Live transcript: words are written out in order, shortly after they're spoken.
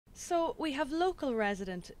So we have local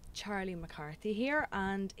resident Charley McCarthy here,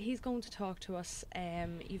 and he's going to talk to us.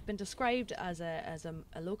 You've been described as a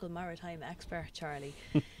local maritime expert, Charley.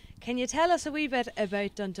 Can you tell us a wee bit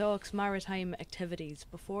about Dundalk's maritime activities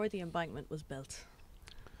before the embankment was built?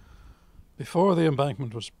 Before the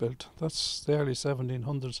embankment was built, that's the early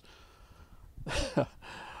 1700s.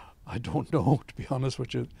 I don't know, to be honest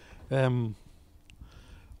with you.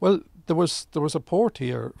 Well, there was a port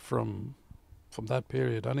here from that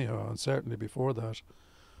period anyhow, and certainly before that,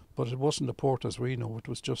 but it wasn't a port as we know. It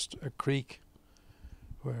was just a creek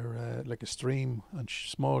where like a stream, and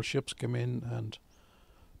small ships came in and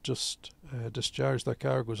just discharged their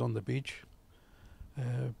cargoes on the beach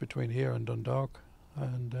between here and Dundalk.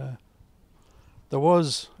 And there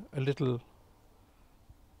was a little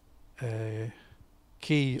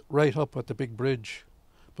quay right up at the big bridge,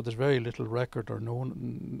 but there's very little record or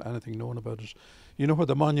anything known about it. You know where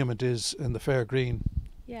the monument is in the Fair Green?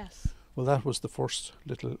 Yes. Well, that was the first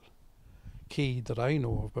little quay that I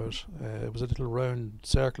know about. It was a little round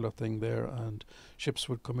circular thing there, and ships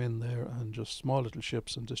would come in there, and just small little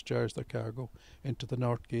ships, and discharge their cargo into the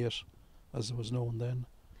North Gate, as it was known then,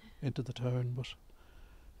 into the town. But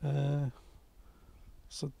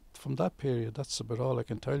so from that period, that's about all I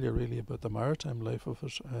can tell you really about the maritime life of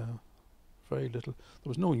it. Very little. There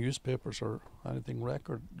was no newspapers or anything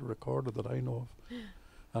recorded that I know of.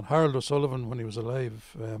 And Harold O'Sullivan, when he was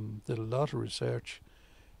alive, did a lot of research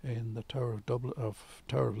in the Tower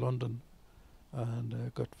of London,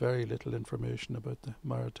 and got very little information about the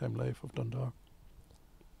maritime life of Dundalk.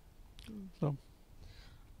 So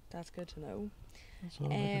that's good to know. That's all I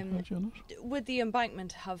can tell you on it. Would the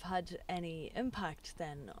embankment have had any impact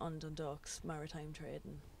then on Dundalk's maritime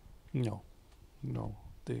trading? No.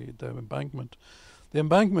 The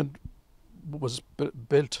embankment was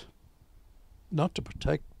built not to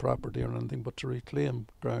protect property or anything, but to reclaim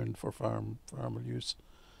ground for farmer use.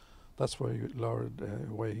 That's why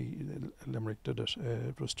Limerick did it.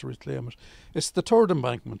 It was to reclaim it. It's the third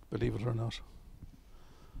embankment, believe it or not.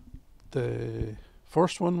 The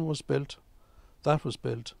first one was built. That was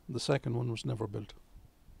built. The second one was never built.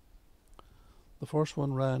 The first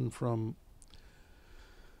one ran from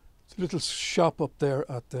the little shop up there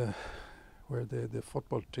at where the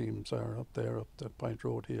football teams are, up the Pint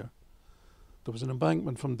Road here. There was an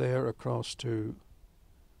embankment from there across to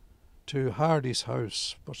Hardy's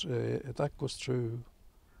house, but that goes through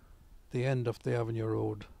the end of the Avenue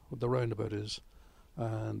Road, where the roundabout is,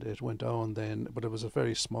 and it went on then, but it was a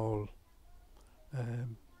very small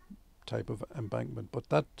type of embankment. But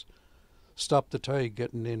that stopped the tide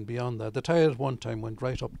getting in beyond that. The tide at one time went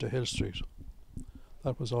right up to Hill Street.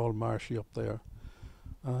 That was all marshy up there.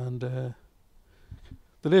 And the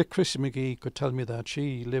late Chrissy McGee could tell me that.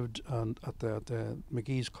 She lived at the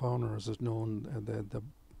McGee's Corner, as it's known, the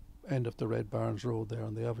end of the Red Barns Road there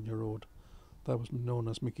on the Avenue Road. That was known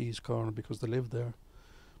as McGee's Corner because they lived there.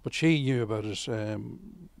 But she knew about it.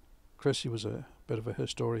 Chrissy was a bit of a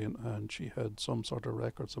historian, and she had some sort of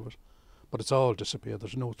records of it. But it's all disappeared.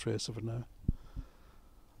 There's no trace of it now.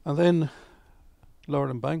 And then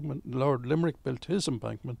Lord Limerick built his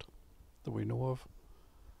embankment that we know of,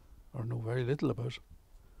 or know very little about.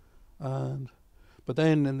 But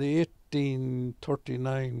then in the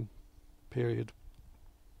 1839 period,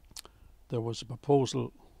 there was a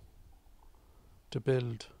proposal to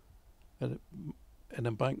build an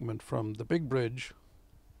embankment from the big bridge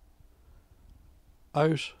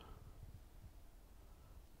out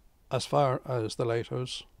as far as the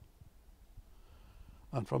lighthouse,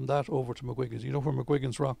 and from that over to McGuigan's. You know where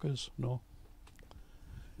McGuigan's Rock is? No.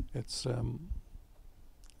 It's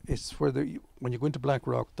where when you go into Black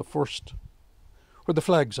Rock, where the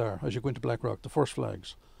flags are as you go into Black Rock, the first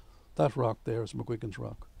flags. That rock there is McGuigan's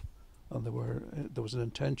Rock, and there was an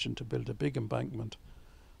intention to build a big embankment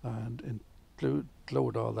and include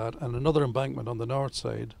all that, and another embankment on the north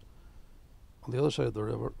side, on the other side of the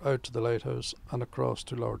river, out to the lighthouse and across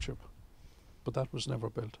to Lordship. But that was never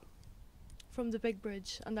built. From the big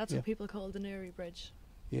bridge, and that's what people call the Newry Bridge.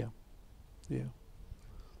 Yeah.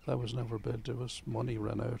 That was never built. It was money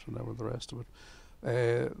ran out and the rest of it.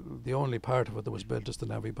 The only part of it that was built is the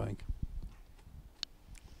Navy Bank.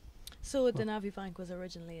 So the Navy Bank was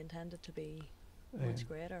originally intended to be much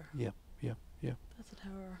greater. Yeah. That's a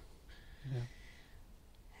tower. Yeah.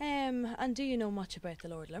 And do you know much about the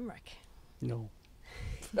Lord Limerick? No.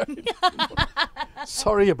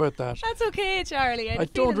 Sorry about that. That's okay, Charley. I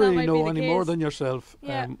don't really know any more than yourself.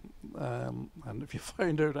 Yeah. And if you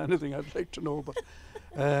find out anything, I'd like to know. But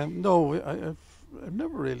no, I've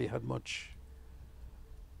never really had much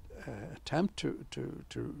attempt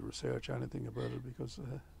to research anything about it, because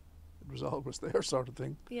it was always there, sort of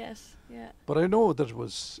thing. Yes, yeah. But I know that it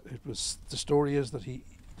was. The story is that he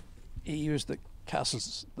used the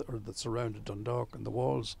castles that surrounded Dundalk and the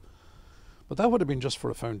walls, but that would have been just for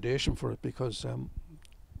a foundation for it, because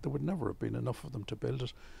there would never have been enough of them to build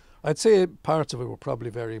it. I'd say parts of it were probably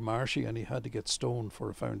very marshy, and he had to get stone for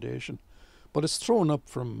a foundation. But it's thrown up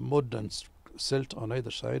from mud and silt on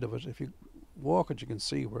either side of it. If you walk it, you can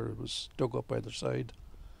see where it was dug up either side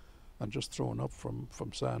and just thrown up from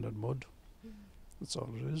sand and mud. Mm. That's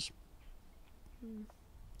all it is. Mm.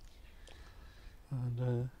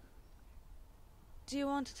 And Do you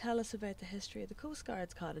want to tell us about the history of the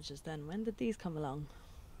Coastguard's cottages then? When did these come along?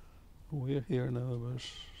 we're here now about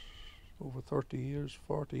over 30 years,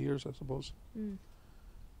 40 years, I suppose. Mm.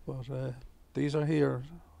 But these are here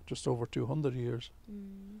just over 200 years.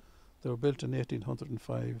 Mm. They were built in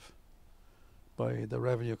 1805 by the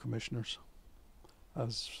revenue commissioners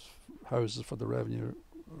as houses for the revenue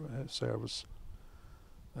service.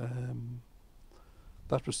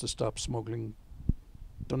 That was to stop smuggling.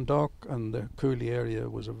 Dundalk and the Cooley area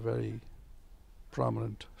was a very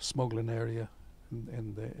prominent smuggling area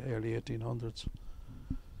in the early 1800s,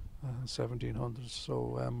 1700s.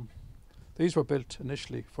 So these were built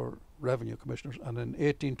initially for revenue commissioners, and in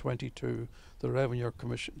 1822 the revenue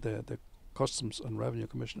commission, the customs and revenue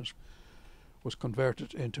commissioners, was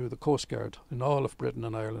converted into the Coastguard in all of Britain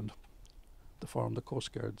and Ireland, to form the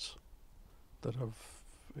Coastguards that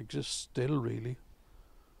exist still, really.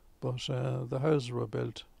 But the houses were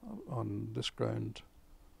built on this ground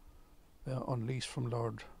on lease from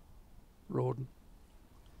Lord Roden,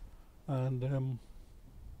 and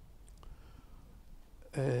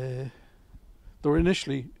they were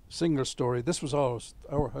initially single story. This was our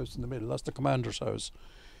house in the middle. That's the commander's house.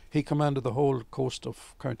 He commanded the whole coast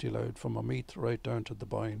of County Louth from Ameath right down to the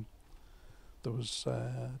Boyne. There was,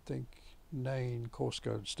 I think, 9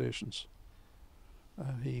 Coastguard stations.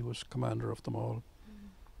 He was commander of them all.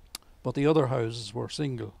 But the other houses were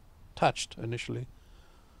single, thatched initially,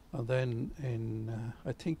 and then in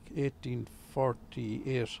I think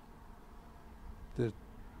 1848 the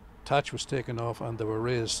thatch was taken off and they were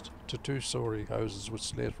raised to 2-storey houses with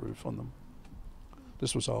slate roof on them.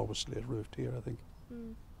 This was always slate roofed here, I think.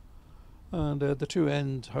 Mm. And the 2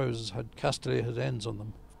 end houses had castellated ends on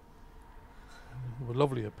them. They were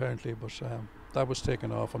lovely apparently, but that was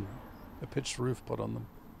taken off and a pitched roof put on them.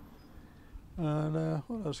 And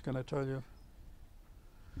what else can I tell you?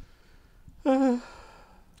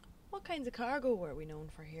 What kinds of cargo were we known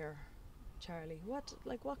for here, Charlie? What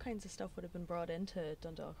kinds of stuff would have been brought into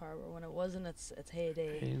Dundalk Harbour when it was in its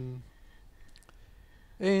heyday?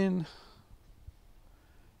 In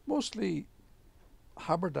mostly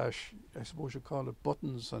haberdash, I suppose you call it,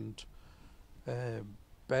 buttons and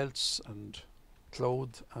belts and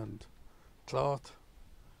cloth and cloth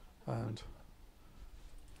and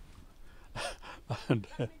and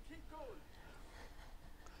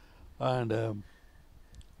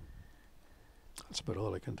that's about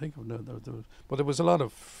all I can think of now. But there was a lot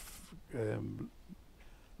of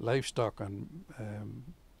livestock and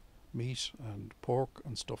meat and pork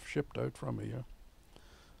and stuff shipped out from here.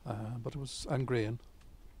 But it was, and grain,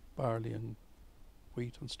 barley and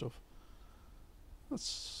wheat and stuff.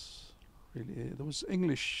 That's really it. There was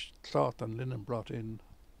English cloth and linen brought in.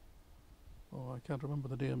 Oh, I can't remember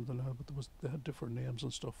the name of them now, but they had different names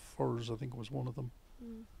and stuff. Furs, I think, was one of them.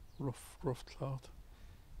 Mm. Rough cloth.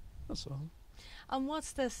 That's all. And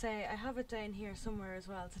what's this? I have it down here somewhere as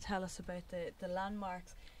well to tell us about the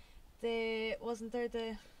landmarks. Wasn't there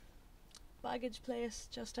the baggage place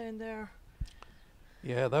just down there?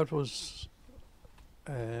 Yeah, that was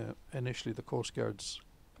initially the Coastguard's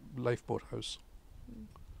lifeboat house.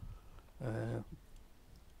 Mm.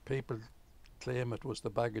 People claim it was the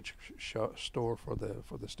baggage store for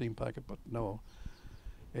the steam packet, but no.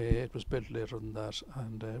 It was built later than that,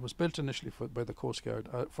 and it was built initially by the Coastguard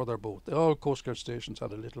for their boat. All Coastguard stations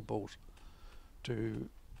had a little boat to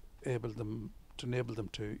enable them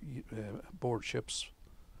to board ships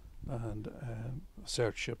and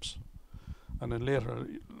search ships. And in later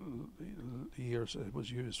years, it was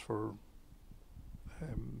used for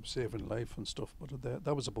saving life and stuff. But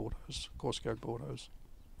that was a boathouse, Coastguard boathouse,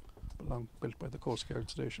 built by the Coastguard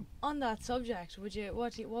station. On that subject, what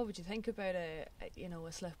would you think about a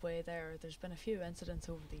slipway there? There's been a few incidents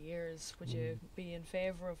over the years. Would you be in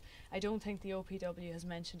favour of? I don't think the OPW has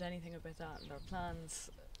mentioned anything about that in their plans.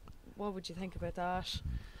 What would you think about that?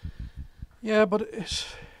 Yeah, but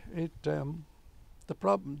the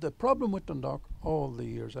problem with Dundalk all the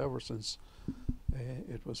years ever since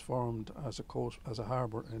it was formed as a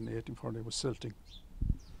harbour in 1840 was silting,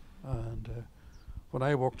 and when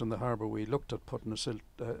I worked in the harbour, we looked at putting a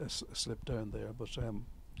slip down there, but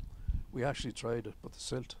we actually tried it. But the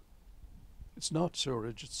silt, it's not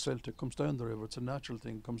sewerage, it's silt. It comes down the river. It's a natural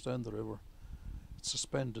thing. It comes down the river. It's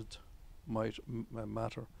suspended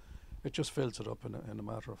matter. It just fills it up in a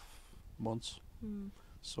matter of months.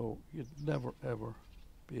 So you'd never ever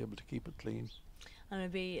be able to keep it clean. And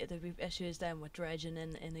there'd be issues then with dredging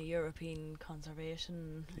in a European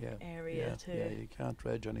conservation area too. Yeah, you can't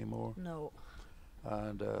dredge anymore. No.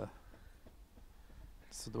 And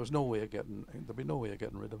so there'd be no way of getting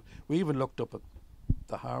rid of it. We even looked up at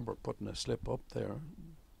the harbour, putting a slip up there.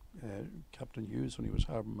 Captain Hughes, when he was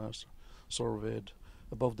harbour master, surveyed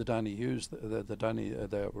above the Danny Hughes,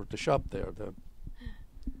 the shop there, the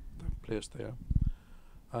place there,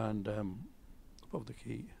 and above the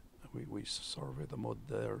quay. We surveyed the mud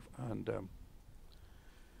there, and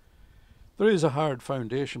there is a hard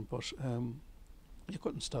foundation, but you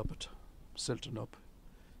couldn't stop it silting up.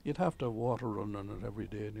 You'd have to have water running on it every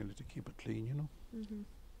day nearly to keep it clean, you know.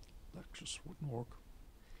 That just wouldn't work.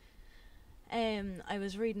 I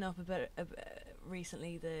was reading up about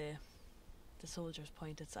recently the Soldier's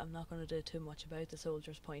Point. I'm not going to do too much about the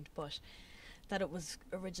Soldier's Point, but that it was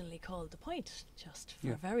originally called the Point just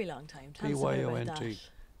for a very long time. Tell us a bit about that.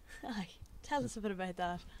 Aye, tell us a bit about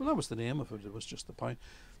that. Well, that was the name of it. It was just the point.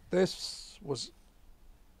 This was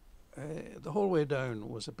the whole way down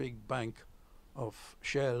was a big bank of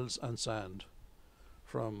shells and sand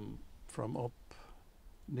from up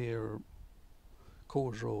near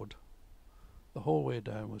Coes Road. The whole way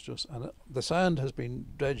down was just, and the sand has been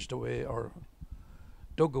dredged away or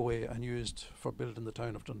dug away and used for building the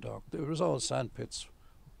town of Dundalk. It was all sand pits.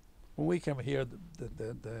 When we came here,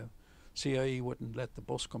 the CIE wouldn't let the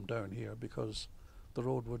bus come down here because the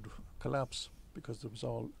road would collapse because it was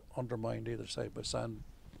all undermined either side by sand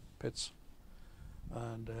pits,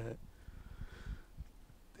 and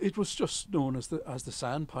it was just known as the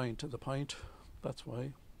sand point, the point. That's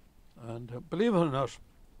why. And believe it or not,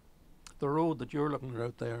 the road that you're looking at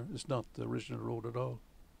out there is not the original road at all.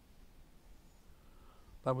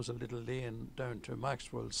 That was a little lane down to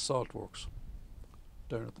Maxwell's salt works,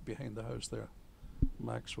 down at behind the house there.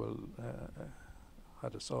 Maxwell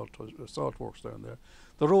had a salt works down there.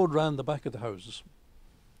 The road ran the back of the houses,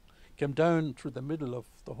 came down through the middle of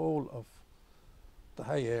the whole of the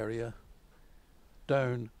high area,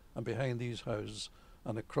 down and behind these houses,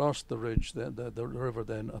 and across the ridge, the river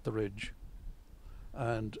then at the ridge.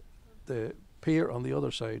 And the pier on the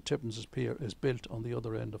other side, Tippins' pier, is built on the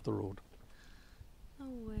other end of the road. No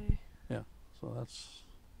way. Yeah, so that's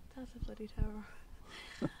a bloody tower.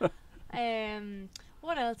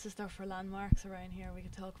 What else is there for landmarks around here we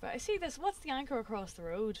could talk about? I see this. What's the anchor across the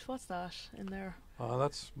road? What's that in there? Oh,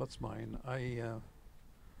 that's mine.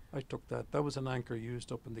 I took that. That was an anchor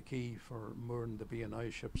used up in the quay for mooring the B&I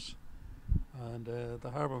ships. And the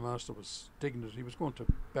harbour master was digging it. He was going to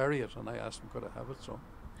bury it, and I asked him could I have it. So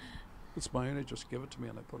it's mine. I just give it to me,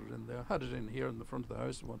 and I put it in there. I had it in here in the front of the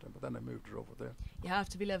house at one time, but then I moved it over there. You have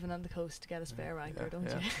to be living on the coast to get a spare anchor, don't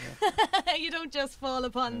you? Yeah. You don't just fall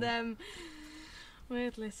upon them.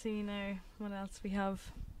 Wait, let's see now what else we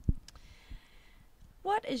have.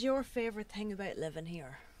 What is your favourite thing about living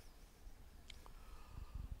here?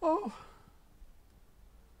 Oh,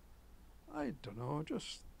 I don't know.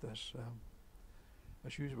 Just that,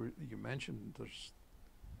 as you mentioned, there's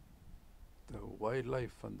the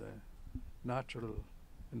wildlife and the natural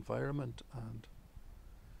environment,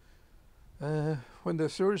 and when the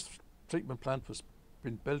sewage treatment plant was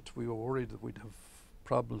being built, we were worried that we'd have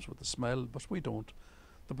problems with the smell, but we don't.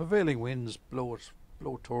 The prevailing winds blow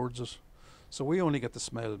towards us, so we only get the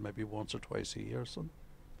smell maybe once or twice a year, so it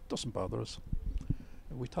doesn't bother us.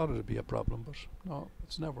 We thought it would be a problem, but no,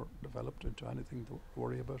 it's never developed into anything to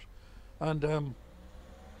worry about. And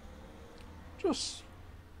just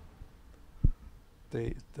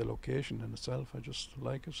the location in itself, I just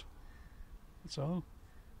like it. That's all.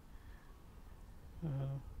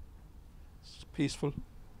 It's peaceful,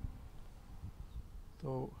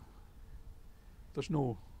 though there's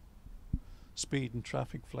no speeding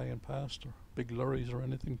traffic flying past or big lorries or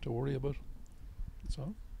anything to worry about. That's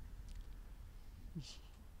all.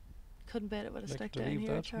 Couldn't bet it would have stuck down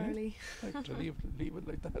here, Charlie. Yeah. Like to leave it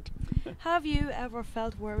like that. Have you ever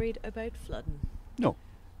felt worried about flooding? No.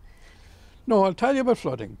 No, I'll tell you about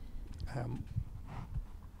flooding.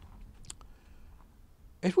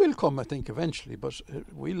 It will come, I think, eventually, but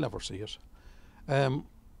we'll never see it.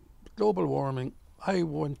 Global warming, I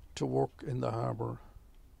went to work in the harbour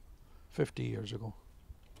 50 years ago,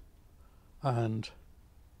 and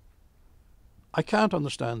I can't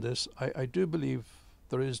understand this. I do believe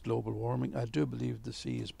there is global warming. I do believe the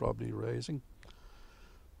sea is probably rising.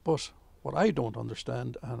 But what I don't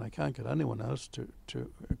understand, and I can't get anyone else to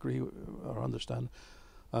agree or understand,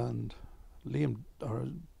 and Liam, or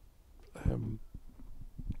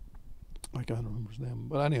I can't remember his name,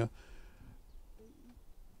 but anyhow,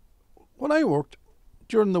 when I worked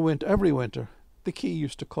during the winter, every winter, the quay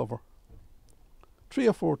used to cover 3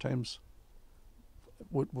 or 4 times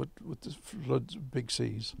with the floods, big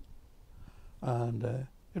seas, and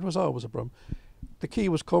it was always a problem. The quay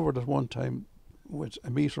was covered at one time with a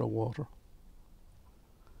metre of water.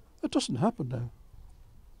 It doesn't happen now.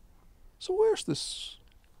 So where's this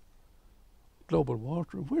global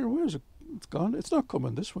water? Where's it? It's gone. It's not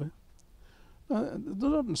coming this way. They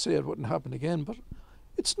didn't say it wouldn't happen again, but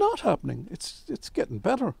it's not happening. It's getting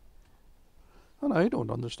better, and I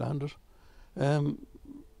don't understand it.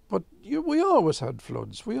 But we always had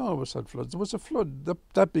floods. We always had floods. There was a flood,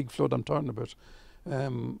 that big flood I'm talking about.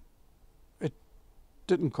 It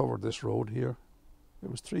didn't cover this road here. It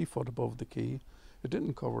was 3 foot above the quay. It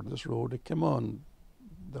didn't cover this road. It came on.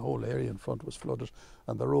 The whole area in front was flooded,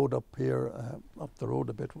 and the road up here, up the road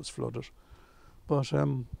a bit, was flooded. But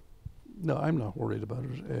no, I'm not worried about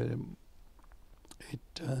it.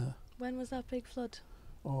 When was that big flood?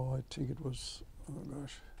 Oh, I think it was. Oh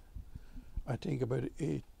gosh, I think about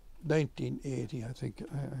 1980. I think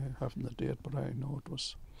I haven't the date, but I know it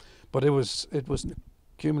was. But it was an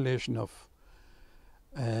accumulation of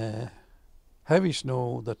heavy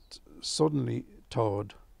snow that suddenly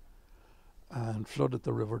thawed and flooded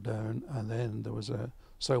the river down, and then there was a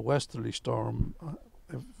southwesterly storm.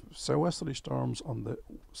 Southwesterly storms on the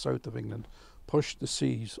south of England pushed the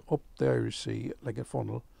seas up the Irish Sea like a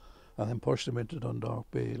funnel, and then pushed them into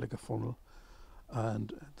Dundalk Bay like a funnel,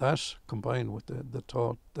 and that combined with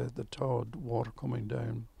the thawed water coming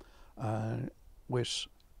down, with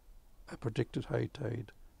a predicted high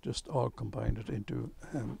tide, just all combined it into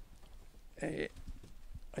I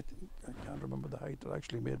can't remember the height it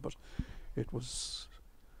actually made, but it was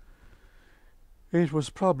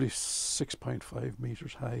probably 6.5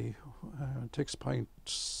 metres high,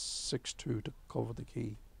 6.62 to cover the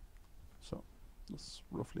quay. So that's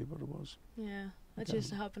roughly what it was. Yeah, that used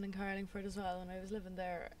to happen in Carlingford as well when I was living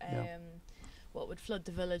there. What would flood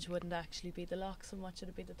the village wouldn't actually be the lock so much,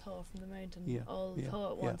 it'd be the thaw from the mountain,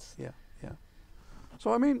 thaw at once. Yeah.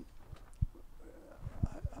 So I mean,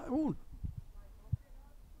 I won't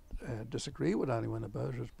disagree with anyone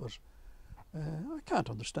about it, but I can't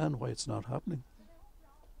understand why it's not happening.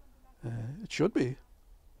 It should be.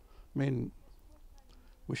 I mean,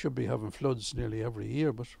 we should be having floods nearly every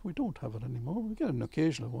year, but we don't have it anymore. We get an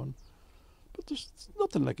occasional one, but there's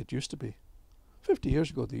nothing like it used to be. 50 years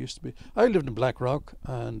ago there used to be. I lived in Blackrock,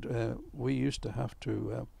 and we used to have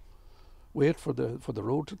to wait for the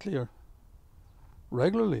road to clear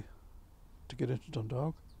regularly to get into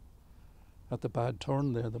Dundalk. At the bad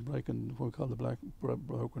turn there, what we call the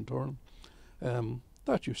broken turn,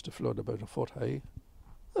 that used to flood about a foot high.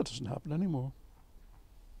 That doesn't happen anymore.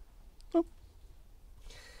 No.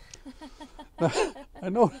 I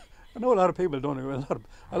know a lot of people don't.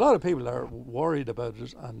 A lot of people are worried about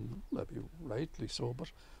it, and maybe rightly so.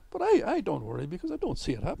 But I don't worry because I don't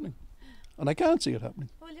see it happening, and I can't see it happening.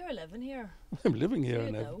 Well, you're living here. I'm living here,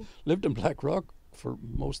 and I've lived in Blackrock for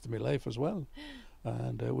most of my life as well.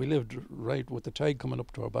 And we lived right with the tide coming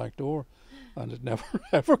up to our back door, and it never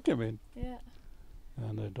ever came in. Yeah.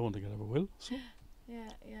 And I don't think it ever will. So.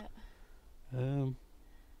 Yeah.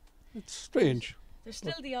 It's strange. There's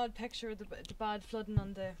still the odd picture of the bad flooding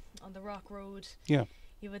on the rock road. Yeah.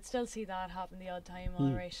 You would still see that happen the odd time,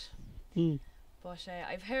 all right. But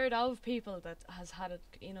I've heard of people that has had it,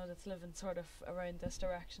 that's living sort of around this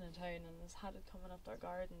direction in town and has had it coming up their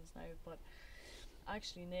gardens now, but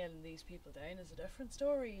actually nailing these people down is a different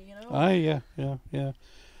story,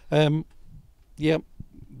 Yeah,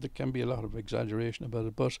 there can be a lot of exaggeration about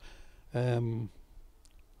it, but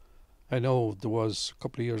I know there was a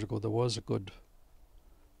couple of years ago there was a good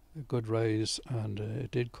rise, and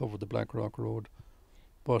it did cover the Blackrock Road,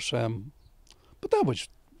 but that was,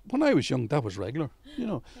 when I was young, that was regular,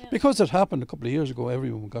 because it happened a couple of years ago.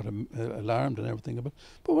 Everyone got alarmed and everything about it,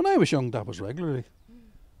 but when I was young, that was regularly.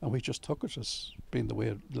 And we just took it as being the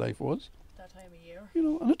way life was. That time of year.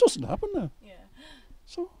 And it doesn't happen now. Yeah.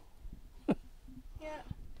 So. Yeah.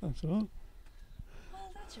 That's all.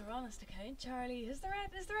 Well, that's your honest account, Charlie. Is there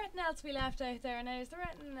anything else we left out there now? Is there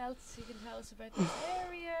anything else you can tell us about this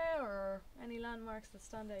area, or any landmarks that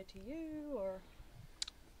stand out to you, or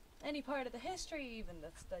any part of the history even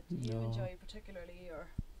that you enjoy particularly, or?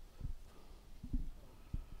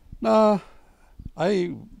 No,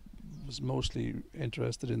 I was mostly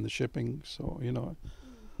interested in the shipping, so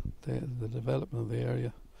the development of the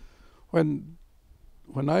area. When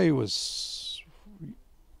when I was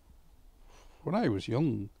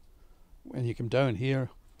young, when you came down here,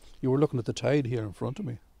 you were looking at the tide here in front of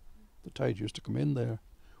me. The tide used to come in there.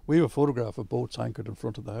 We have a photograph of boats anchored in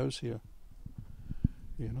front of the house here.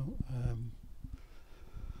 You know,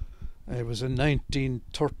 it was in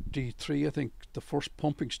 1933, I think, the first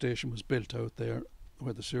pumping station was built out there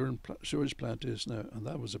where the sewage plant is now, and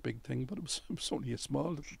that was a big thing, but it was only a small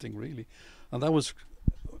little thing really, and that was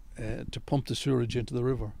to pump the sewage into the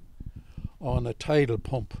river on a tidal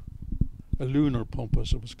pump, a lunar pump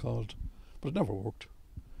as it was called, but it never worked.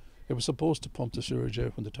 It was supposed to pump the sewage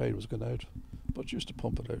out when the tide was going out, but it used to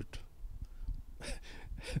pump it out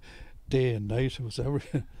day and night. It was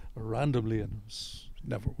randomly, and it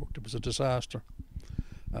never worked. It was a disaster,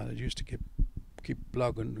 and it used to keep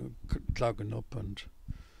clogging up, and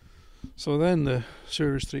so then the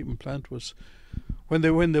sewage treatment plant was, when they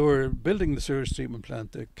were building the sewage treatment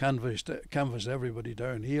plant, they canvassed everybody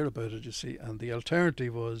down here about it, you see, and the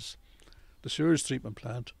alternative was the sewage treatment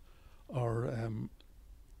plant or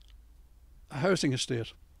a housing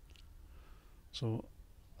estate. So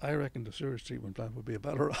I reckon the sewage treatment plant would be a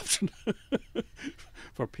better option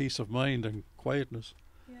for peace of mind and quietness.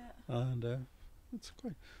 Yeah. And it's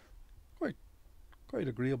quite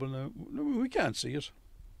agreeable now. We can't see it,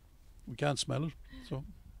 we can't smell it, so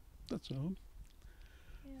that's all.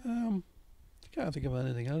 Yeah. Can't think of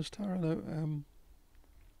anything else, Tara. Now,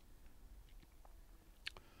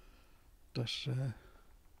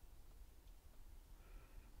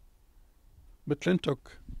 McClintock.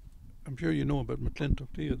 I'm sure you know about McClintock,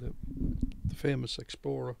 do you? The famous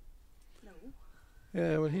explorer. No.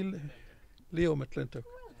 Yeah, well, Leo McClintock.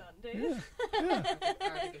 Well done, Dave.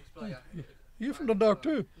 Yeah. You from Dundalk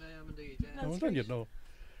too? I am indeed, yeah. Well, then you'd know.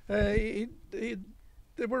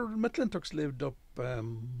 They were McClintocks lived up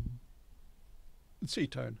in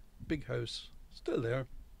Seatown, big house, still there.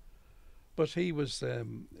 But he was the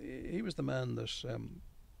man that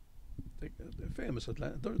the famous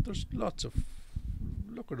Atlanta. There's lots of,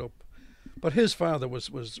 look it up. But his father was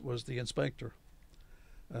the inspector,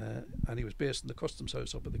 and he was based in the customs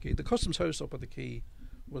house up at the quay. The customs house up at the quay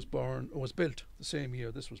was built the same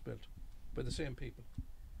year this was built by the same people.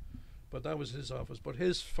 But that was his office. But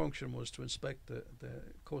his function was to inspect the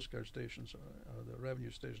Coastguard stations or the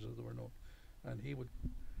revenue stations as they were known. And he would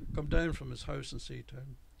come down from his house in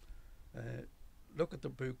Seatown, look at the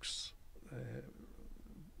books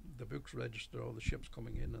register all the ships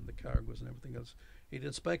coming in and the cargoes and everything else. He'd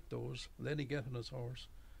inspect those, and then he'd get on his horse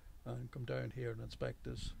and come down here and inspect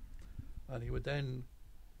this. And he would then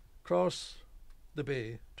cross the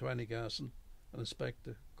bay to Annigasson and inspect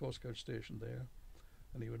the Coastguard station there.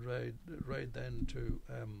 And he would ride then to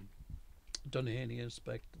Dunhaney,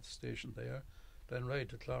 inspect the station there, then ride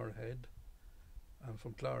to Clogherhead, and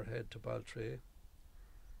from Clogherhead to Baltray.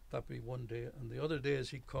 That'd be one day, and the other days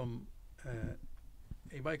he'd come.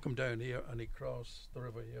 He might come down here and he'd cross the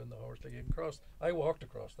river here in the horse. Like, you can cross. I walked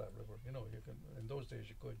across that river. You know, you can. In those days,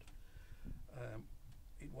 you could.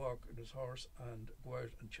 He'd walk on his horse and go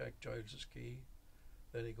out and check Giles's Quay.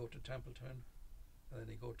 Then he'd go to Templeton, and then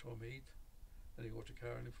he'd go to Omeath. Then he'd go to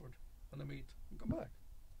Carlingford and Omeath and come back.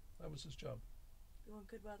 That was his job. You want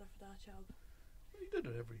good weather for that job? He did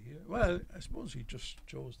it every year. Well, I suppose he just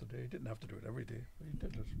chose the day. He didn't have to do it every day. He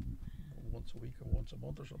did it once a week or once a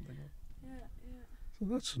month or something. Yeah, yeah. So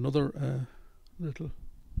that's another little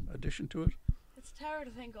addition to it. It's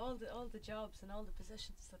terrible to think all the jobs and all the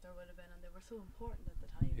positions that there would have been, and they were so important at the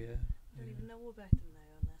time. Yeah. We don't even know about them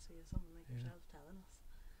now unless we have someone like yourself telling us.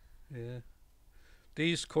 Yeah.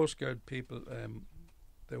 These Coastguard people,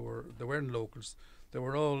 they weren't locals. They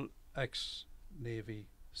were all ex-Navy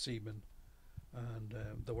seamen, and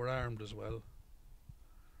they were armed as well.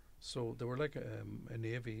 So they were like a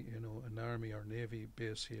Navy, you know, an Army or Navy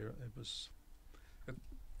base here. It was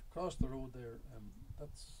across the road there.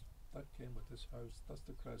 That came with this house. That's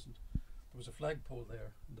the crescent. There was a flagpole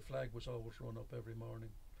there, and the flag was always run up every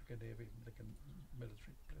morning, like a Navy, like a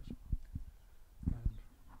military place, and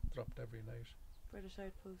dropped every night. British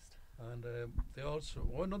outpost. And they also,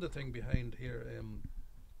 one other thing behind here,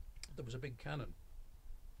 there was a big cannon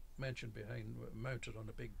mentioned mounted on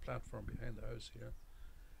a big platform behind the house here.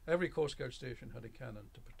 Every Coastguard station had a cannon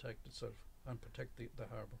to protect itself and protect the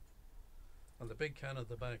harbour. And the big cannon at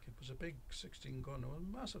the back, it was a big 16 gun, it was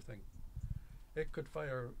a massive thing. It could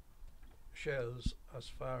fire shells as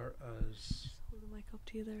far as... Hold the mic up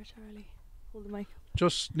to you there, Charlie. Hold the mic up.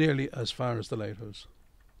 Just nearly as far as the lighthouse.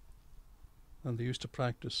 And they used to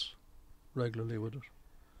practice regularly with it.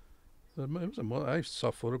 I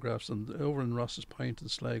saw photographs, and over in Ross's Point in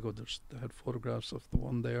Sligo, they had photographs of the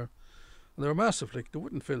one there. And they were massive, like they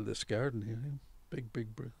wouldn't fill this garden here. big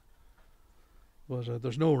bridge. But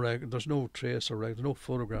there's no trace or there's no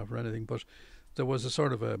photograph or anything. But there was a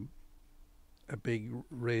sort of a big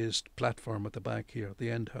raised platform at the back here,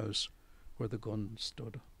 the end house, where the gun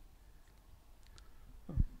stood.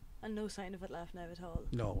 And no sign of it left now at all.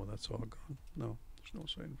 No, that's all gone. No, there's no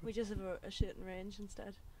sign of it. We just have a shooting range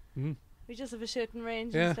instead. Hmm? We just have a shooting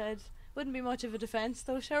range Yeah. instead. Wouldn't be much of a defence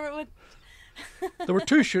though, sure it would. There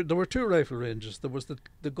were two rifle ranges. There was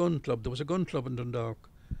the gun club. There was a gun club in Dundalk,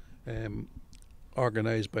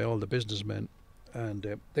 organised by all the businessmen,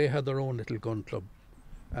 and they had their own little gun club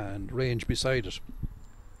and range beside it.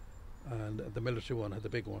 And the military one had the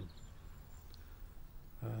big one.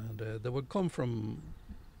 And they would come from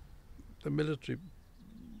the military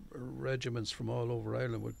regiments from all over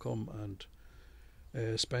Ireland would come and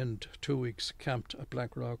spend 2 weeks camped at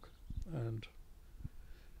Blackrock and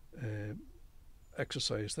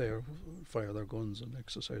exercise there, fire their guns and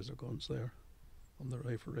exercise their guns there on the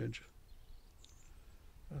rifle range.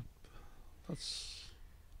 That's.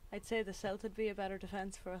 I'd say the South would be a better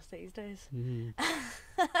defence for us these days. Mm.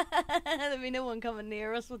 There'd be no one coming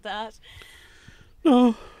near us with that.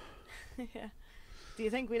 No. Yeah. Do you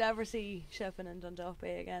think we'll ever see shipping in Dundalk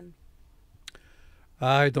Bay again?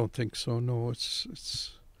 I don't think so. No,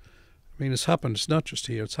 it's. I mean, it's happened. It's not just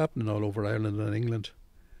here. It's happening all over Ireland and England.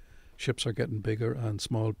 Ships are getting bigger, and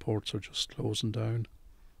small ports are just closing down.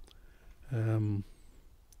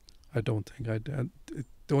 I don't think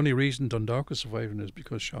the only reason Dundalk is surviving is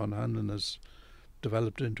because Sean Hanlon has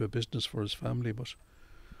developed it into a business for his family. But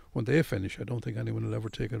when they finish, I don't think anyone will ever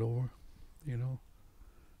take it over. You know,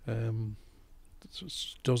 there's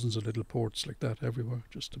just dozens of little ports like that everywhere,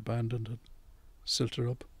 just abandoned and silted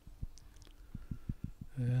up.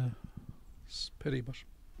 Yeah, it's a pity, but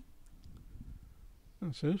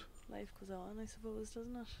that's it. Life goes on, I suppose,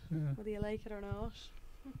 doesn't it? Yeah. Whether you like it or not.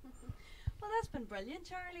 Well, that's been brilliant,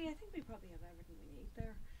 Charlie. I think we probably have everything we need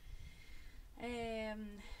there.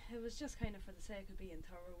 It was just kind of for the sake of being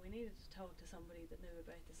thorough. We needed to talk to somebody that knew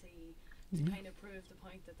about the sea to kind of prove the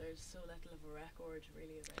point that there's so little of a record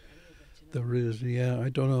really about any of it. You know? There is, yeah. I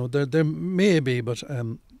don't know. There may be, but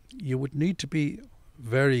you would need to be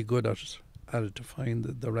very good at it to find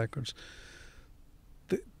the records.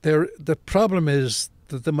 The problem is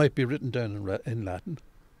that they might be written down in Latin.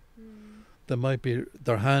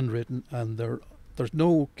 They're handwritten, and there's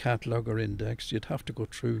no catalogue or index. You'd have to go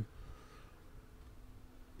through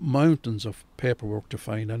mountains of paperwork to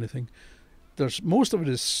find anything. Most of it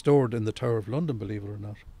is stored in the Tower of London, believe it or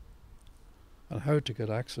not. And how to get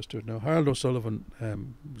access to it now? Harold O'Sullivan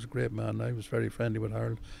was a great man. I was very friendly with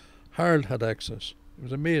Harold. Harold had access. It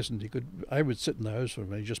was amazing. I would sit in the house with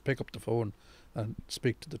him and he'd just pick up the phone and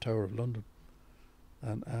speak to the Tower of London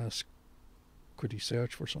and ask, could he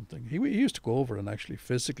search for something? He used to go over and actually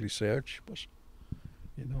physically search, but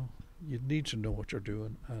you know, you need to know what you're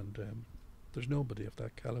doing, and there's nobody of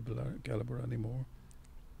that caliber anymore.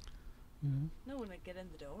 Yeah. No one would get in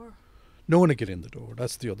the door. No one to get in the door.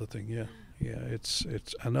 That's the other thing. Yeah, it's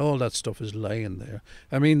and all that stuff is lying there.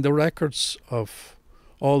 I mean, the records of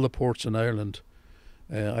all the ports in Ireland.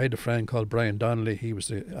 I had a friend called Brian Donnelly. He was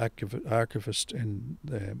the archivist in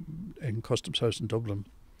Customs House in Dublin,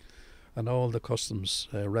 and all the customs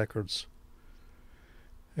records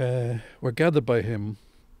were gathered by him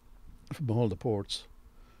from all the ports.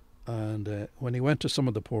 And when he went to some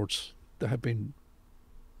of the ports, they had been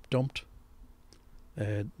dumped.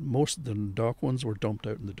 Most of the dock ones were dumped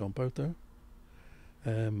out in the dump out there.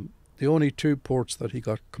 The only two ports that he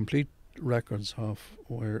got complete records of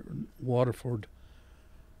were Waterford,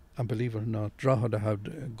 and believe it or not, Drogheda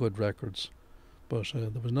had good records, but there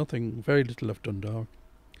was very little of Dundalk,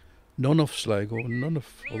 none of Sligo, and none of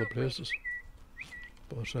other places.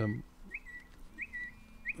 But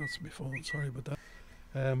that's my phone. Sorry about that.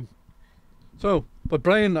 But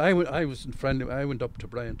Brian, I went up to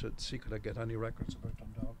Brian to see could I get any records about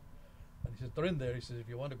Dundalk, and he said they're in there. He says if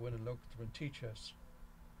you want to go in and look, they're in tea chests,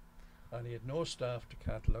 and he had no staff to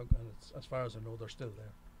catalogue, and as far as I know, they're still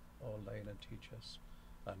there, all lying in tea chests,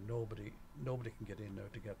 and nobody can get in now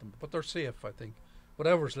to get them. But they're safe, I think.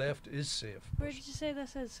 Whatever's left is safe. Where did you say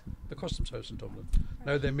this is? The Customs House in Dublin.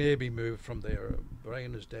 Now they may be moved from there.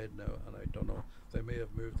 Brian is dead now, and I don't know. They may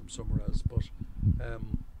have moved them somewhere else, but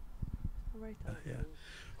yeah.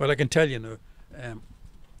 Well, I can tell you now.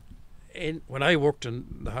 When I worked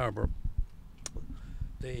in the harbour,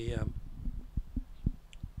 the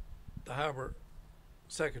harbour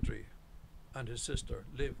secretary and his sister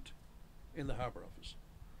lived in the harbour office.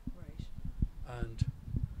 Right. And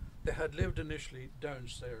they had lived initially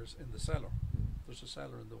downstairs in the cellar. There's a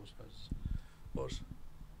cellar in those houses. But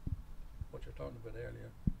what you're talking about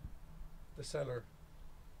earlier, the cellar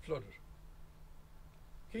flooded.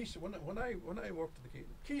 When I worked at the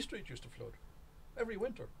Quay Street used to flood every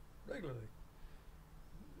winter regularly.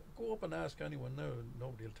 Go up and ask anyone now,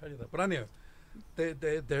 nobody will tell you that. But anyhow,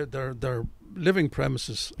 their living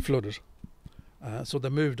premises flooded, so they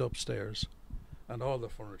moved upstairs, and all the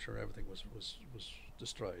furniture, everything was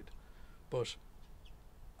destroyed. But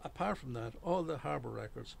apart from that, all the harbour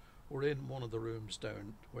records were in one of the rooms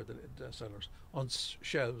down where the cellars on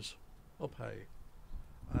shelves up high,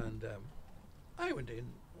 and I went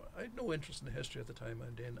in. I had no interest in the history at the time. I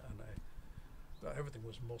went in, and everything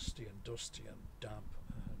was musty and dusty and damp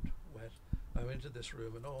and wet. I went into this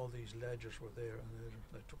room, and all these ledgers were there, and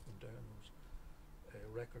I took them down. There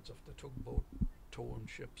was records of the tugboat towing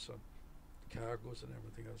ships and cargoes and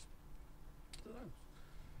everything else.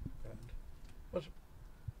 But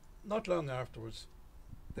not long afterwards,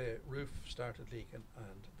 the roof started leaking,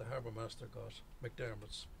 and the harbour master got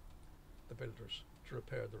McDermott's, the builders, to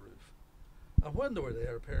repair the roof. And when they were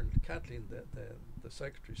there, apparently Kathleen, the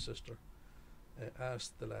secretary's sister,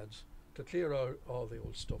 asked the lads to clear out all the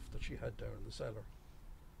old stuff that she had down in the cellar,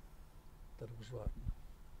 that it was rotten,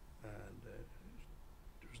 and there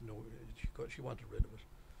was no. She wanted rid of it.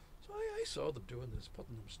 So I saw them doing this,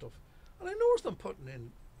 putting them stuff, and I noticed them putting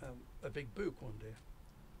in a big book one day,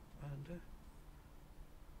 and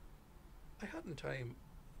I hadn't time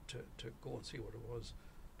to go and see what it was,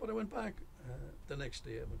 but I went back the next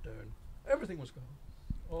day. I went down. Everything was gone,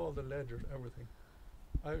 all the ledgers, everything,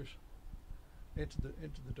 out into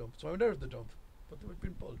the dump. So I went out of the dump, but they had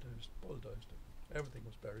been bulldozed. Everything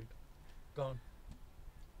was buried, gone.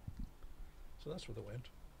 So that's where they went.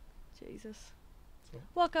 Jesus. So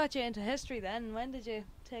What got you into history then? When did you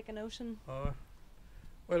take a notion?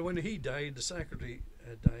 well, when he died, the secretary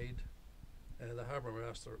died. The harbour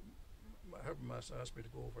master asked me to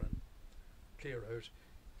go over and clear out.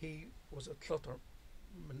 He was a clutter.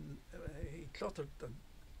 He cluttered and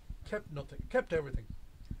kept everything,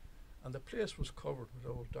 and the place was covered with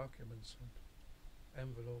old documents and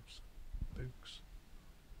envelopes, books.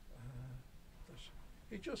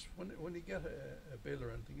 He just when you get a bill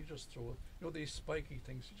or anything, you just throw it. You know these spiky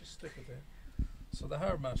things, you just stick it there. So the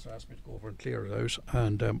harbour master asked me to go over and clear it out,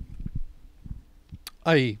 and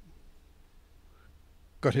I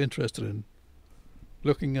got interested in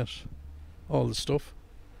looking at all the stuff.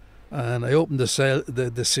 And I opened the cell.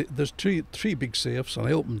 There's three big safes, and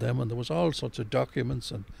I opened them, and there was all sorts of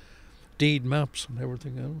documents and deed maps and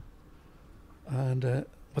everything else. And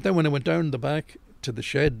but then when I went down the back to the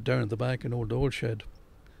shed, down at the back, an old shed,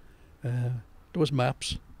 there was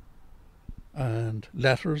maps and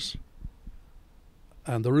letters,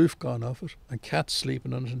 and the roof gone off it, and cats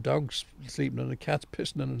sleeping on it, and dogs sleeping on it, cats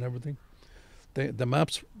pissing in it, and everything. The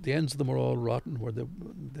maps, the ends of them were all rotten, where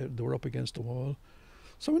they were up against the wall.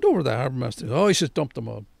 So I went over to the harbour master. Oh, he says, dump them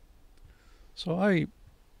all. So I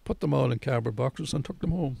put them all in cardboard boxes and took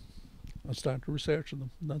them home and started researching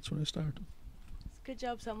them. And that's when I started. It's a good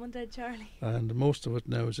job someone did, Charlie. And most of it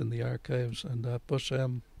now is in the archives and that. But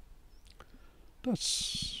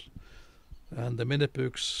that's... And the minute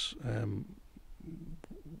books,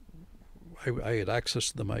 I had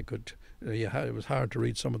access to them. I could... it was hard to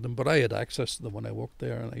read some of them, but I had access to them when I worked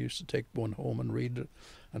there, and I used to take one home and read it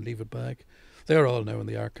and leave it back. They're all now in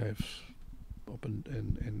the archives up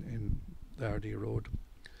in the RD Road.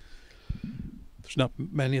 There's not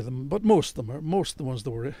many of them, but most of them are. Most of the ones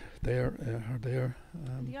that were there are there.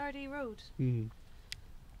 The RD Road.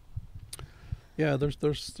 Yeah, there's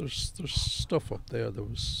stuff up there that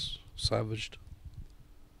was savaged.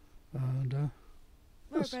 And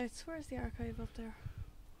Whereabouts? Where's the archive up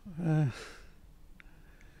there?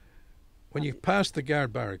 When you pass the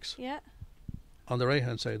guard barracks, Yeah. on the right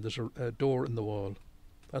hand side there's a door in the wall.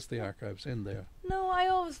 That's the archives in there. No, I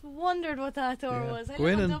always wondered what that door Yeah. was. I Go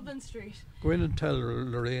live in on and- Dublin Street. Go in and tell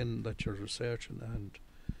Lorraine that you're researching,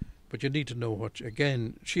 but you need to know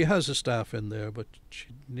again, she has a staff in there, but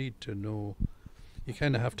you need to know, you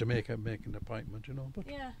kind of have to make an appointment, you know, but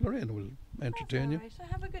Yeah. Lorraine will entertain you. That's all right.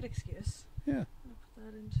 I have a good excuse. Yeah, I'll put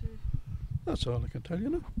that into... that's all I can tell you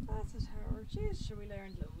now. That's it, Howard. Jeez, sure we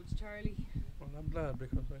learned loads, Charlie. Well, I'm glad,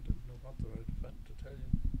 because I didn't know what the right event to tell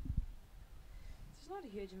you. There's not a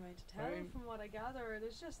huge amount to tell from what I gather.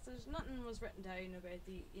 There's nothing was written down about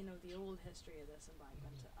the old history of this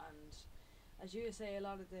embankment, and as you say, a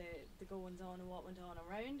lot of the goings on and what went on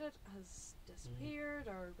around it has disappeared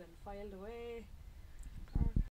or been filed away.